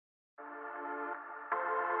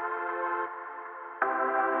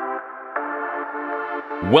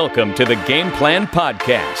Welcome to the Game Plan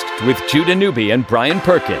Podcast with Judah Newby and Brian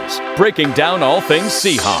Perkins, breaking down all things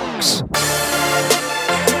Seahawks.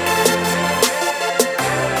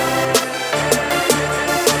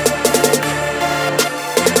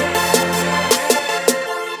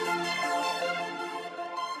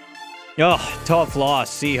 Oh, tough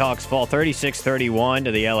loss. Seahawks fall 36-31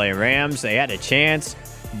 to the LA Rams. They had a chance.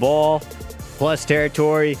 Ball plus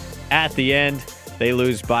territory at the end. They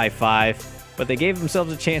lose by 5, but they gave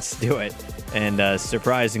themselves a chance to do it and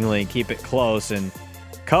surprisingly keep it close and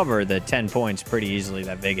cover the 10 points pretty easily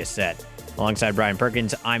that Vegas set. Alongside Brian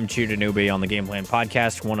Perkins, I'm Judah Newby on the Game Plan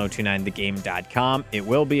Podcast, 1029thegame.com. It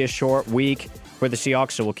will be a short week for the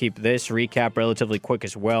Seahawks, so we'll keep this recap relatively quick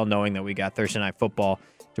as well, knowing that we got Thursday Night Football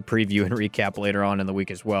to preview and recap later on in the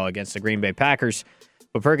week as well against the Green Bay Packers.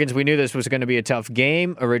 But Perkins, we knew this was going to be a tough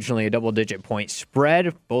game. Originally a double-digit point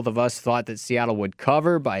spread. Both of us thought that Seattle would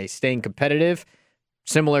cover by staying competitive.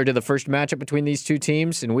 Similar to the first matchup between these two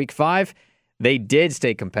teams in Week 5, they did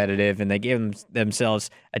stay competitive, and they gave themselves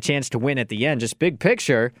a chance to win at the end. Just big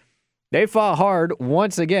picture, they fought hard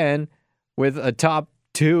once again with a top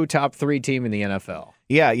 2, top 3 team in the NFL.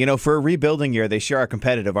 Yeah, you know, for a rebuilding year, they sure are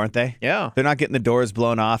competitive, aren't they? Yeah. They're not getting the doors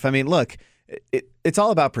blown off. I mean, look, it's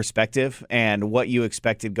all about perspective and what you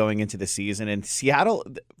expected going into the season. And Seattle,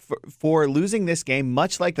 for losing this game,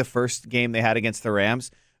 much like the first game they had against the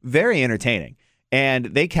Rams, very entertaining. And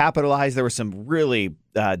they capitalized. There were some really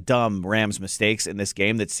dumb Rams mistakes in this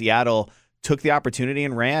game that Seattle took the opportunity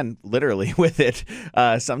and ran literally with it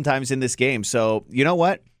sometimes in this game. So, you know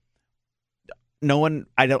what? I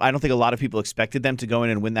don't think a lot of people expected them to go in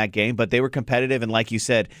and win that game, but they were competitive, and like you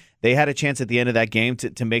said, they had a chance at the end of that game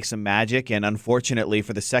to make some magic, and unfortunately,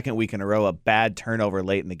 for the second week in a row, a bad turnover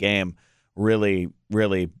late in the game really,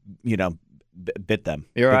 bit them.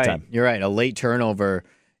 You're right. Time. You're right. A late turnover,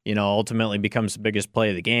 ultimately becomes the biggest play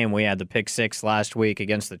of the game. We had the pick 6 last week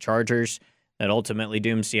against the Chargers that ultimately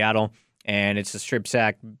doomed Seattle, and it's a strip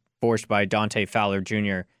sack forced by Dante Fowler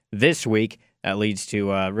Jr. this week that leads to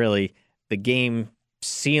really the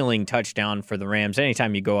game-sealing touchdown for the Rams.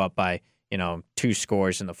 Anytime you go up by, 2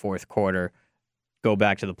 scores in the fourth quarter, go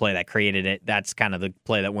back to the play that created it. That's kind of the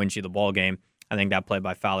play that wins you the ball game. I think that play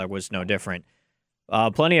by Fowler was no different.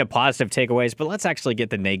 Plenty of positive takeaways, but let's actually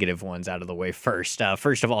get the negative ones out of the way first.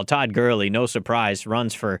 First of all, Todd Gurley, no surprise,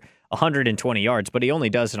 runs for 120 yards, but he only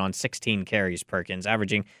does it on 16 carries, Perkins,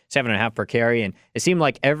 averaging 7.5 per carry. And it seemed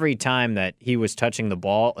like every time that he was touching the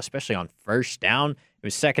ball, especially on first down, it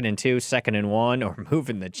was 2nd and 2, 2nd and 1, or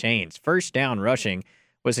moving the chains. First down rushing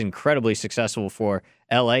was incredibly successful for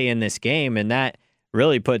LA in this game, and that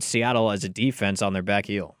really puts Seattle as a defense on their back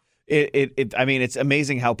heel. It's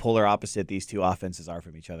amazing how polar opposite these two offenses are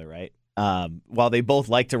from each other, right? While they both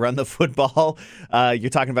like to run the football, you're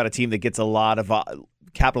talking about a team that gets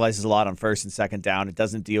capitalizes a lot on first and second down. It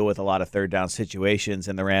doesn't deal with a lot of third down situations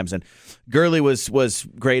in the Rams. And Gurley was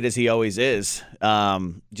great as he always is,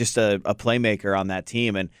 just a playmaker on that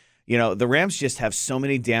team. And, the Rams just have so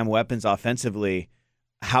many damn weapons offensively.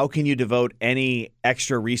 How can you devote any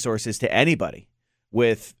extra resources to anybody?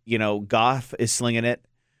 With, Goff is slinging it.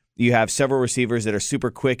 You have several receivers that are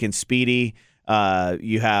super quick and speedy.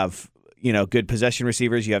 You have, good possession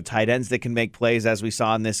receivers. You have tight ends that can make plays, as we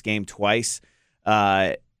saw in this game twice.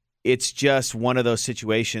 It's just one of those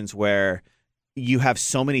situations where you have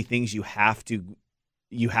so many things you have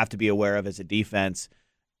to be aware of as a defense.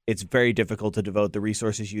 It's very difficult to devote the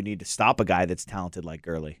resources you need to stop a guy that's talented like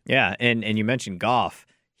Gurley. Yeah, and you mentioned Goff.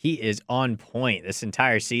 He is on point this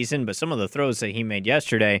entire season, but some of the throws that he made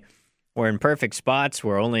yesterday were in perfect spots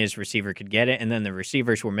where only his receiver could get it, and then the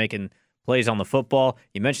receivers were making plays on the football.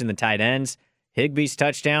 You mentioned the tight ends. Higbee's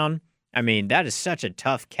touchdown. I mean, that is such a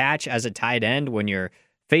tough catch as a tight end when you're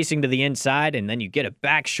facing to the inside and then you get a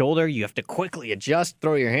back shoulder. You have to quickly adjust,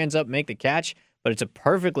 throw your hands up, make the catch, but it's a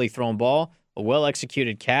perfectly thrown ball, a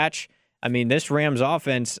well-executed catch. I mean, this Rams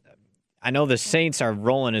offense, I know the Saints are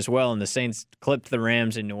rolling as well, and the Saints clipped the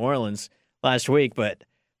Rams in New Orleans last week, but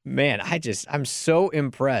man, I'm so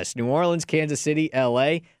impressed. New Orleans, Kansas City,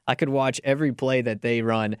 LA, I could watch every play that they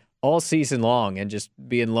run all season long and just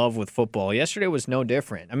be in love with football. Yesterday was no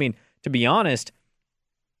different. I mean, to be honest,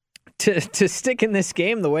 to stick in this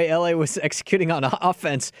game the way LA was executing on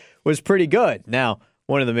offense was pretty good. Now,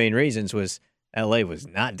 one of the main reasons was LA was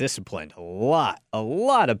not disciplined. A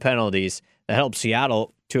lot of penalties that helped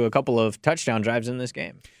Seattle to a couple of touchdown drives in this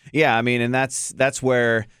game. Yeah, I mean, and that's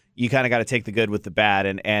where you kind of got to take the good with the bad,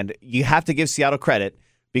 and you have to give Seattle credit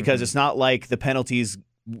because it's not like the penalties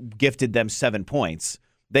gifted them 7 points.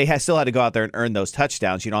 They still had to go out there and earn those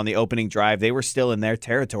touchdowns. On the opening drive, they were still in their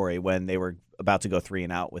territory when they were about to go 3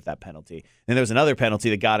 and out with that penalty. And there was another penalty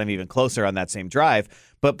that got him even closer on that same drive.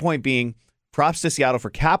 But point being, props to Seattle for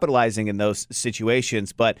capitalizing in those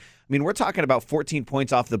situations. But, I mean, we're talking about 14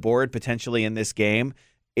 points off the board potentially in this game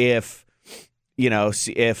if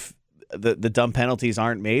the dumb penalties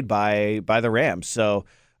aren't made by the Rams. So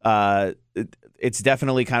it's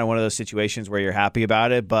definitely kind of one of those situations where you're happy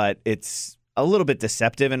about it, but it's a little bit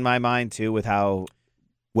deceptive in my mind, too, with how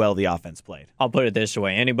well the offense played. I'll put it this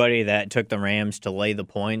way. Anybody that took the Rams to lay the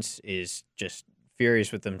points is just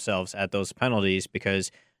furious with themselves at those penalties,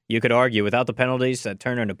 because you could argue without the penalties that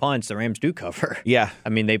turn into punts, the Rams do cover. Yeah. I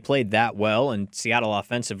mean, they played that well, and Seattle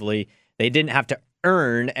offensively, they didn't have to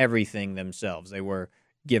earn everything themselves. They were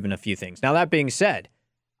given a few things. Now, that being said,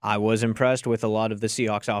 I was impressed with a lot of the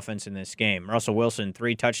Seahawks offense in this game. Russell Wilson,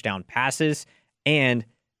 3 touchdown passes, and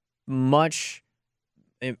he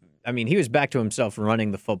was back to himself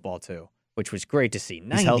running the football too, which was great to see.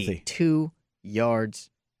 92 yards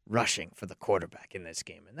rushing for the quarterback in this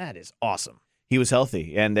game, and that is awesome. He was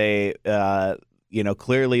healthy, and they,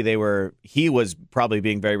 clearly he was probably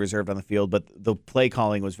being very reserved on the field, but the play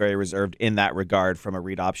calling was very reserved in that regard from a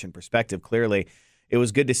read option perspective. Clearly, it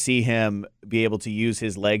was good to see him be able to use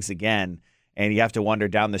his legs again. And you have to wonder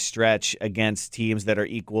down the stretch against teams that are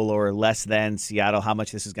equal or less than Seattle, how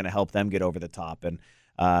much this is going to help them get over the top. And,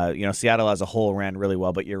 Seattle as a whole ran really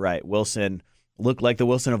well, but you're right. Wilson looked like the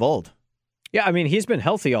Wilson of old. Yeah, I mean, he's been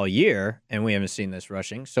healthy all year, and we haven't seen this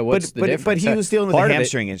rushing. So what's the difference? But he was dealing with a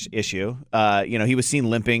hamstring issue. He was seen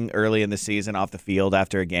limping early in the season off the field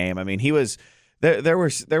after a game. I mean, he was there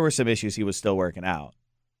were some issues he was still working out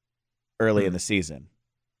early in the season.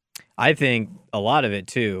 I think a lot of it,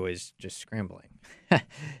 too, is just scrambling.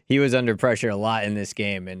 He was under pressure a lot in this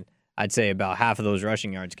game, and I'd say about half of those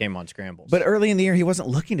rushing yards came on scrambles. But early in the year, he wasn't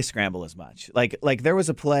looking to scramble as much. Like there was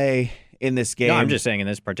a play in this game. No, I'm just saying in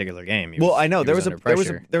this particular game. I know there was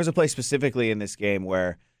a play specifically in this game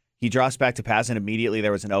where he drops back to pass, and immediately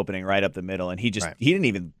there was an opening right up the middle, and he didn't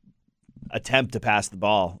even attempt to pass the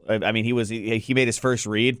ball. I mean, he made his first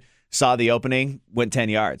read, saw the opening, went 10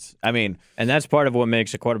 yards. I mean, and that's part of what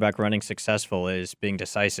makes a quarterback running successful is being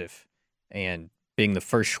decisive and being the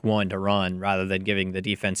first one to run rather than giving the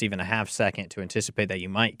defense even a half second to anticipate that you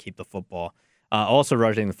might keep the football. Also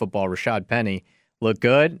rushing the football, Rashad Penny looked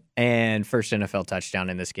good, and first NFL touchdown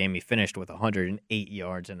in this game. He finished with 108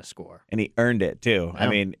 yards and a score. And he earned it, too. Yeah. I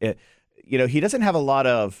mean, he doesn't have a lot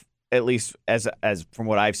of, at least as from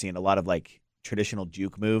what I've seen, a lot of like traditional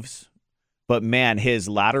juke moves. But, man, his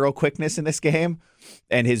lateral quickness in this game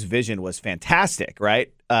and his vision was fantastic,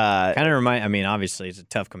 right? Obviously it's a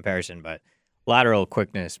tough comparison, but lateral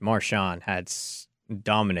quickness, Marshawn had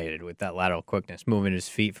dominated with that lateral quickness, moving his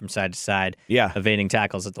feet from side to side, evading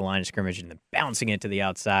tackles at the line of scrimmage, and then bouncing it to the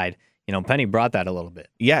outside. Penny brought that a little bit.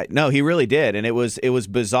 Yeah, no, he really did, and it was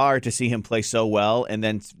bizarre to see him play so well, and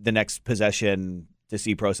then the next possession to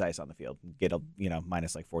see Prosise on the field get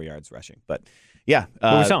minus like 4 yards rushing. But yeah,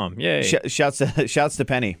 we saw him. Yeah, shouts to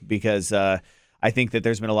Penny, because I think that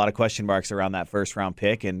there's been a lot of question marks around that first round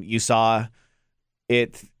pick, and you saw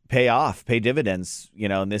it pay dividends,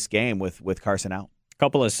 in this game with Carson out. A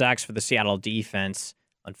couple of sacks for the Seattle defense.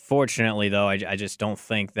 Unfortunately, though, I just don't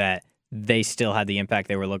think that they still had the impact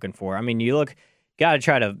they were looking for. I mean, got to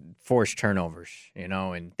try to force turnovers,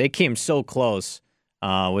 and they came so close.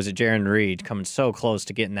 Was it Jaron Reed coming so close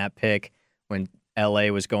to getting that pick when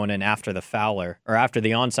L.A. was going in after the Fowler, or after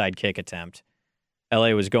the onside kick attempt?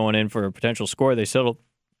 L.A. was going in for a potential score. They settled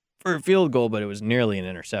for a field goal, but it was nearly an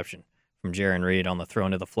interception from Jaron Reed on the throw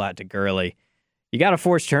into the flat to Gurley. You got to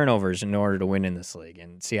force turnovers in order to win in this league,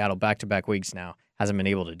 and Seattle back-to-back weeks now hasn't been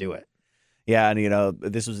able to do it. Yeah, and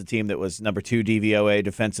this was a team that was number 2 DVOA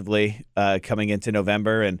defensively coming into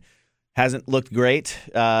November, and hasn't looked great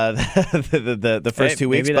the first 2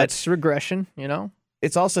 weeks. Maybe that's regression,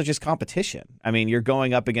 It's also just competition. I mean, you're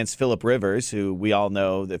going up against Phillip Rivers, who we all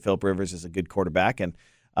know that Phillip Rivers is a good quarterback, and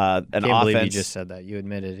I can't believe you just said that. You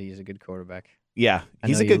admitted he's a good quarterback. Yeah,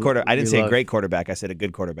 he's a good quarterback. I didn't say a great quarterback. I said a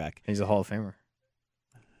good quarterback. He's a Hall of Famer.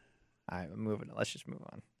 All right, I'm moving. Let's just move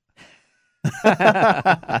on.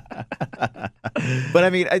 But I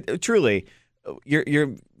mean, truly,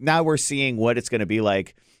 now we're seeing what it's going to be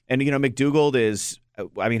like. And McDougald is.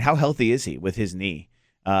 I mean, how healthy is he with his knee?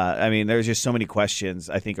 There's just so many questions,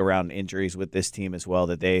 I think, around injuries with this team as well,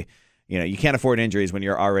 that they, you can't afford injuries when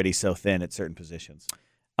you're already so thin at certain positions.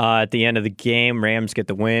 At the end of the game, Rams get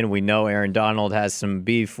the win. We know Aaron Donald has some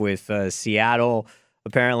beef with Seattle,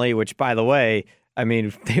 apparently, which, by the way,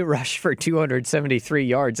 they rushed for 273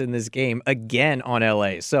 yards in this game again on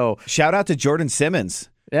LA. So shout out to Jordan Simmons,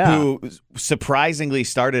 who surprisingly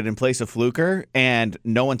started in place of Fluker, and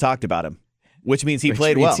no one talked about him. which means he Which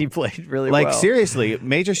played means well. He played really like, well. seriously,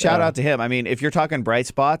 major shout out to him. I mean, if you're talking bright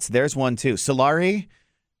spots, there's one too. Solari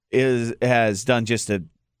has done just an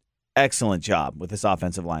excellent job with this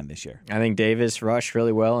offensive line this year. I think Davis rushed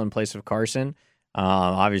really well in place of Carson.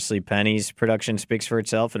 Obviously, Penny's production speaks for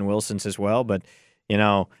itself, and Wilson's as well. But,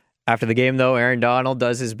 after the game, though, Aaron Donald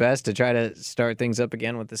does his best to try to start things up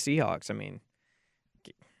again with the Seahawks. I mean,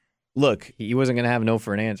 look, he wasn't going to have no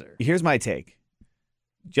for an answer. Here's my take.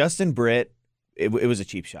 Justin Britt, it was a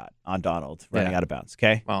cheap shot on Donald running out of bounds,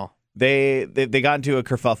 okay? Well, They got into a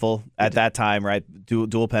kerfuffle at that time, right?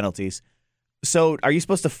 Dual penalties. So are you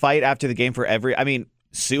supposed to fight after the game for every... I mean,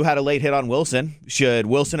 Sue had a late hit on Wilson. Should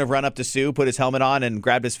Wilson have run up to Sue, put his helmet on, and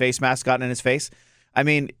grabbed his face mask, gotten in his face? I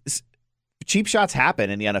mean, cheap shots happen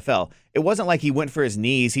in the NFL. It wasn't like he went for his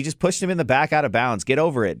knees. He just pushed him in the back out of bounds. Get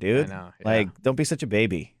over it, dude. I know, yeah. Don't be such a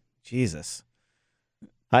baby. Jesus.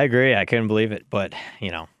 I agree. I couldn't believe it. But,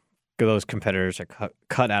 those competitors are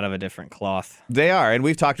cut out of a different cloth. They are, and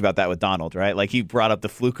we've talked about that with Donald, right? Like, he brought up the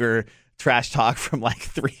Fluker trash talk from like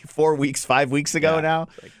 3-4 weeks, 5 weeks ago now.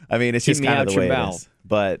 I mean, it's just kind of the way it is.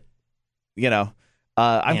 But,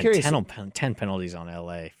 I'm curious. 10 penalties on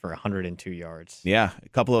LA for 102 yards. Yeah, a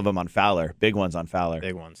couple of them on Fowler. Big ones on Fowler.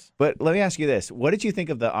 Big ones. But let me ask you this. What did you think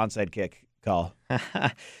of the onside kick call?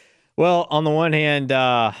 Well, on the one hand,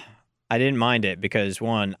 I didn't mind it because,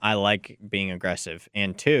 one, I like being aggressive.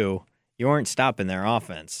 And two, you weren't stopping their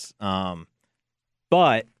offense.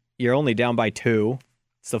 But you're only down by 2.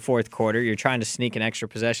 It's the fourth quarter. You're trying to sneak an extra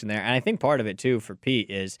possession there. And I think part of it, too, for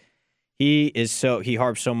Pete is he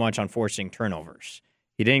harps so much on forcing turnovers.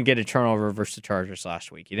 He didn't get a turnover versus the Chargers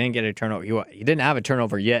last week. He didn't get a turnover. He didn't have a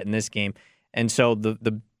turnover yet in this game. And so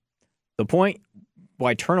the point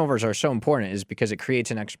why turnovers are so important is because it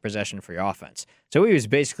creates an extra possession for your offense. So he was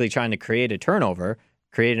basically trying to create a turnover,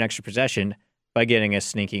 create an extra possession by getting a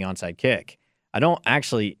sneaky onside kick.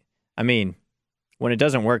 When it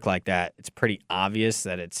doesn't work like that, it's pretty obvious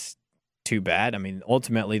that it's too bad. I mean,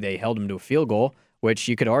 ultimately, they held him to a field goal, which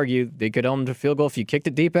you could argue they could hold him to a field goal if you kicked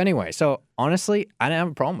it deep anyway. So, honestly, I didn't have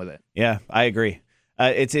a problem with it. Yeah, I agree.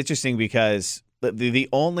 It's interesting because the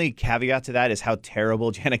only caveat to that is how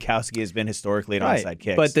terrible Janikowski has been historically at onside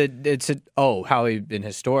kicks. But how he's been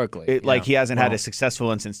historically. He hasn't had a successful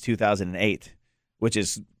one since 2008, which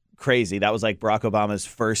is crazy. That was like Barack Obama's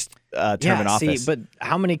first term in office. But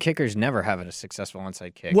how many kickers never have a successful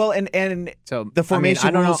onside kick? Well, and so the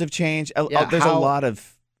formation rules have changed. There's a lot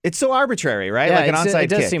of... It's so arbitrary, right? Yeah, like an onside kick. It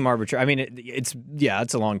does seem arbitrary. I mean, it's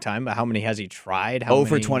a long time, but how many has he tried? 0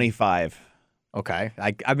 for 25. Okay.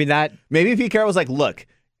 I mean, that... Maybe Pete Carroll was like, look,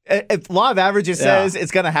 if law of averages says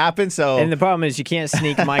it's going to happen, so... And the problem is you can't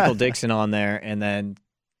sneak Michael Dixon on there and then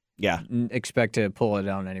expect to pull it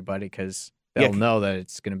on anybody because they'll know that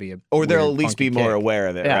it's going to be or they'll at least be more aware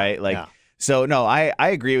of it, right? So, no, I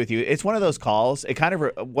agree with you. It's one of those calls. It kind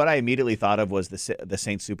of... What I immediately thought of was the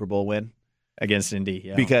Saints Super Bowl win. Against Indy,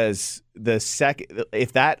 yeah. Because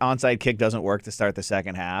if that onside kick doesn't work to start the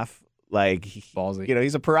second half, ballsy.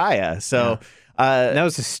 He's a pariah. So that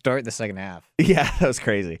was to start the second half. Yeah, that was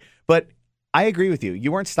crazy. But I agree with you.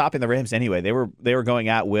 You weren't stopping the Rams anyway. They were going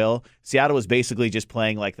at will. Seattle was basically just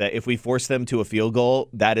playing like that. If we force them to a field goal,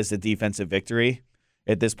 that is a defensive victory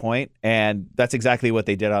at this point. And that's exactly what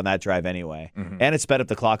they did on that drive anyway. Mm-hmm. And it sped up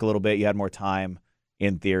the clock a little bit. You had more time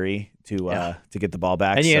in theory to get the ball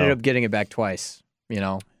back. And you ended up getting it back twice,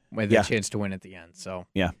 with a chance to win at the end. So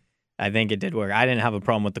yeah, I think it did work. I didn't have a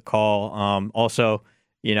problem with the call. Also,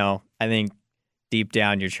 I think deep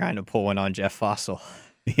down you're trying to pull one on Jeff Fossil.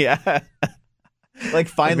 Yeah.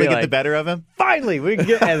 Finally get the better of him? Finally, we can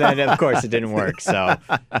get... And then, of course, it didn't work. So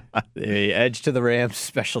the edge to the Rams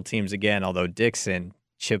special teams again, although Dixon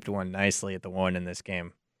chipped one nicely at the one in this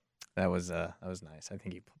game. That was nice. I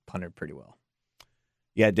think he punted pretty well.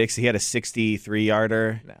 Yeah, Dixie, he had a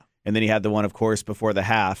 63-yarder, and then he had the one, of course, before the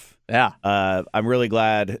half. Yeah. I'm really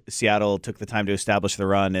glad Seattle took the time to establish the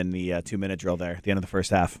run in the 2-minute drill there at the end of the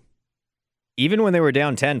first half. Even when they were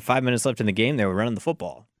down 10, 5 minutes left in the game, they were running the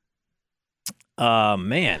football.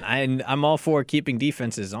 Man, I'm all for keeping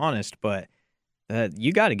defenses honest, but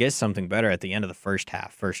you got to get something better at the end of the first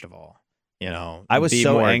half, first of all. I was be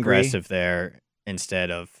so more angry. aggressive there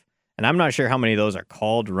instead of... And I'm not sure how many of those are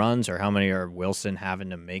called runs or how many are Wilson having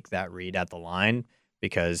to make that read at the line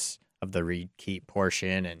because of the read keep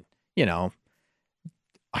portion. And,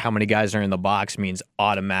 how many guys are in the box means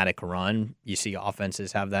automatic run. You see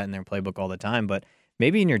offenses have that in their playbook all the time. But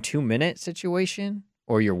maybe in your 2-minute situation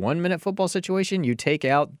or your 1-minute football situation, you take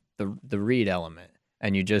out the read element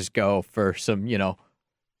and you just go for some,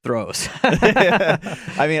 throws.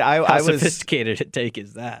 I mean, How I was sophisticated a take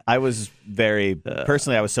is that? I was very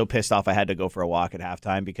personally. I was so pissed off. I had to go for a walk at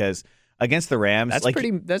halftime because against the Rams,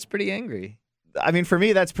 That's pretty angry. I mean, for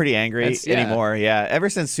me, that's pretty angry anymore. Yeah, ever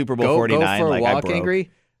since Super Bowl 49, go for like a walk, I broke.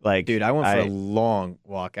 angry. Like, Dude, I went for a long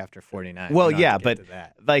walk after 49. Well, We're not yeah, gonna but get to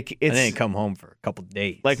that. like I it's didn't come home for a couple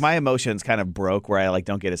days. like my emotions kind of broke where I like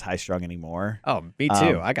don't get as high strung anymore. Oh, me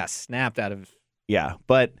too. I got snapped out of. Yeah,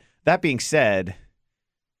 but that being said,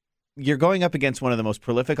 you're going up against one of the most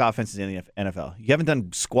prolific offenses in the NFL. You haven't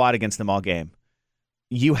done squat against them all game.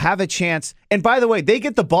 You have a chance. And by the way, they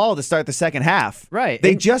get the ball to start the second half. Right.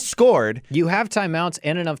 They and just scored. you have timeouts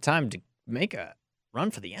and enough time to make a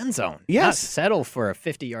run for the end zone. Yes. Not settle for a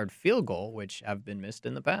 50-yard field goal, which have been missed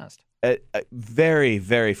in the past. Very,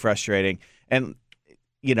 very frustrating. And,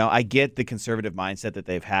 you know, I get the conservative mindset that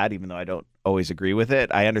they've had, even though I don't always agree with it.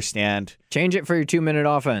 I understand. Change it for your 2-minute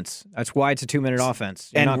offense. That's why it's a 2-minute offense.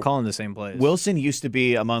 You're not calling the same plays. Wilson used to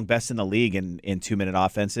be among best in the league in 2-minute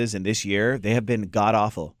offenses, and this year they have been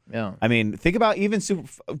god-awful. Yeah. I mean, think about even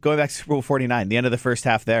going back to Super Bowl 49, the end of the first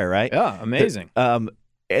half there, right? Yeah, amazing. And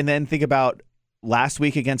then think about last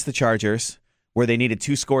week against the Chargers, where they needed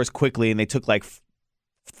 2 scores quickly, and they took like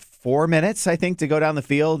 4 minutes, I think, to go down the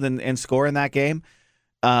field and score in that game.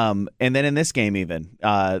 And then in this game, even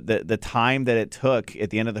the time that it took at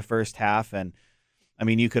the end of the first half, and I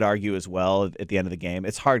mean, you could argue as well at the end of the game.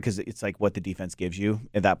 It's hard because it's like what the defense gives you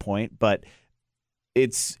at that point, but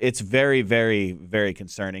it's very, very, very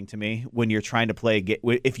concerning to me when you're trying to play.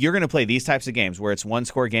 If you're going to play these types of games where it's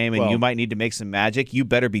 1-score game and you might need to make some magic, you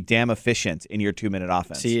better be damn efficient in your 2-minute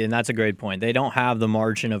offense. See, and that's a great point. They don't have the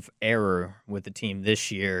margin of error with the team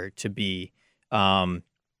this year to be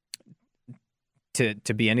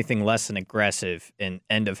to be anything less than aggressive in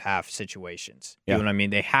end of half situations. You know what I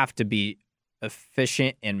mean? They have to be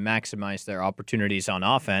efficient and maximize their opportunities on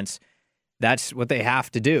offense. That's what they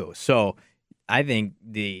have to do. So I think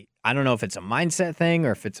I don't know if it's a mindset thing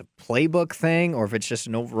or if it's a playbook thing or if it's just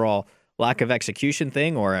an overall lack of execution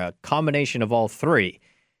thing or a combination of all three.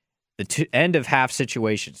 The end of half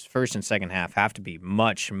situations, first and second half, have to be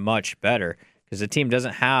much, much better because the team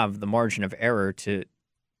doesn't have the margin of error to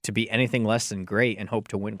be anything less than great and hope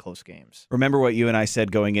to win close games. Remember what you and I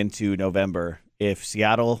said going into November. If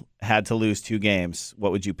Seattle had to lose 2 games,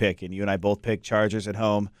 what would you pick? And you and I both picked Chargers at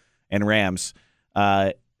home and Rams.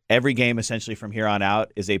 Every game essentially from here on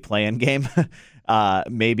out is a play-in game,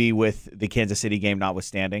 maybe with the Kansas City game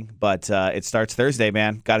notwithstanding. But it starts Thursday,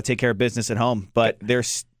 man. Got to take care of business at home. But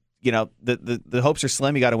there's, you know, the hopes are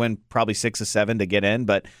slim. You got to win probably 6 or 7 to get in.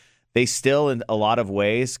 But they still, in a lot of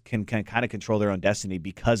ways, can kind of control their own destiny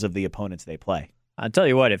because of the opponents they play. I'll tell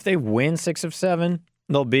you what, if they win 6 of 7,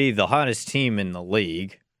 they'll be the hottest team in the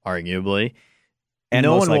league, arguably. And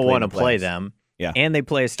no one will want to play them. Yeah. And they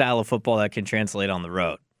play a style of football that can translate on the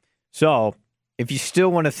road. So if you still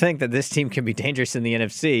want to think that this team can be dangerous in the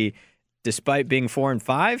NFC, despite being 4-5,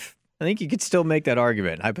 I think you could still make that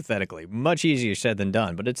argument, hypothetically. Much easier said than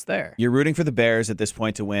done, but it's there. You're rooting for the Bears at this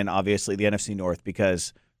point to win, obviously, the NFC North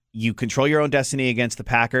because you control your own destiny against the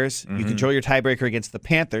Packers. Mm-hmm. You control your tiebreaker against the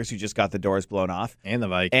Panthers, who just got the doors blown off. And the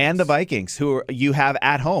Vikings. And the Vikings, who you have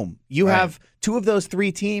at home. You have 2 of those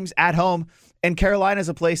 3 teams at home, and Carolina's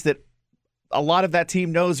a place that a lot of that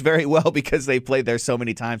team knows very well because they played there so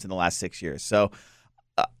many times in the last 6 years. So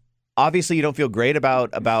obviously you don't feel great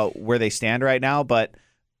about where they stand right now, but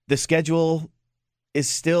the schedule is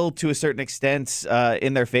still to a certain extent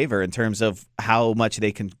in their favor in terms of how much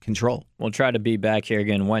they can control. We'll try to be back here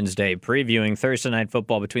again Wednesday, previewing Thursday Night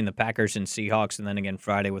Football between the Packers and Seahawks, and then again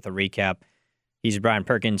Friday with a recap. He's Brian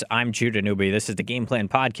Perkins. I'm Judah Newby. This is the Game Plan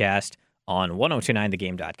Podcast on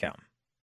 1029thegame.com.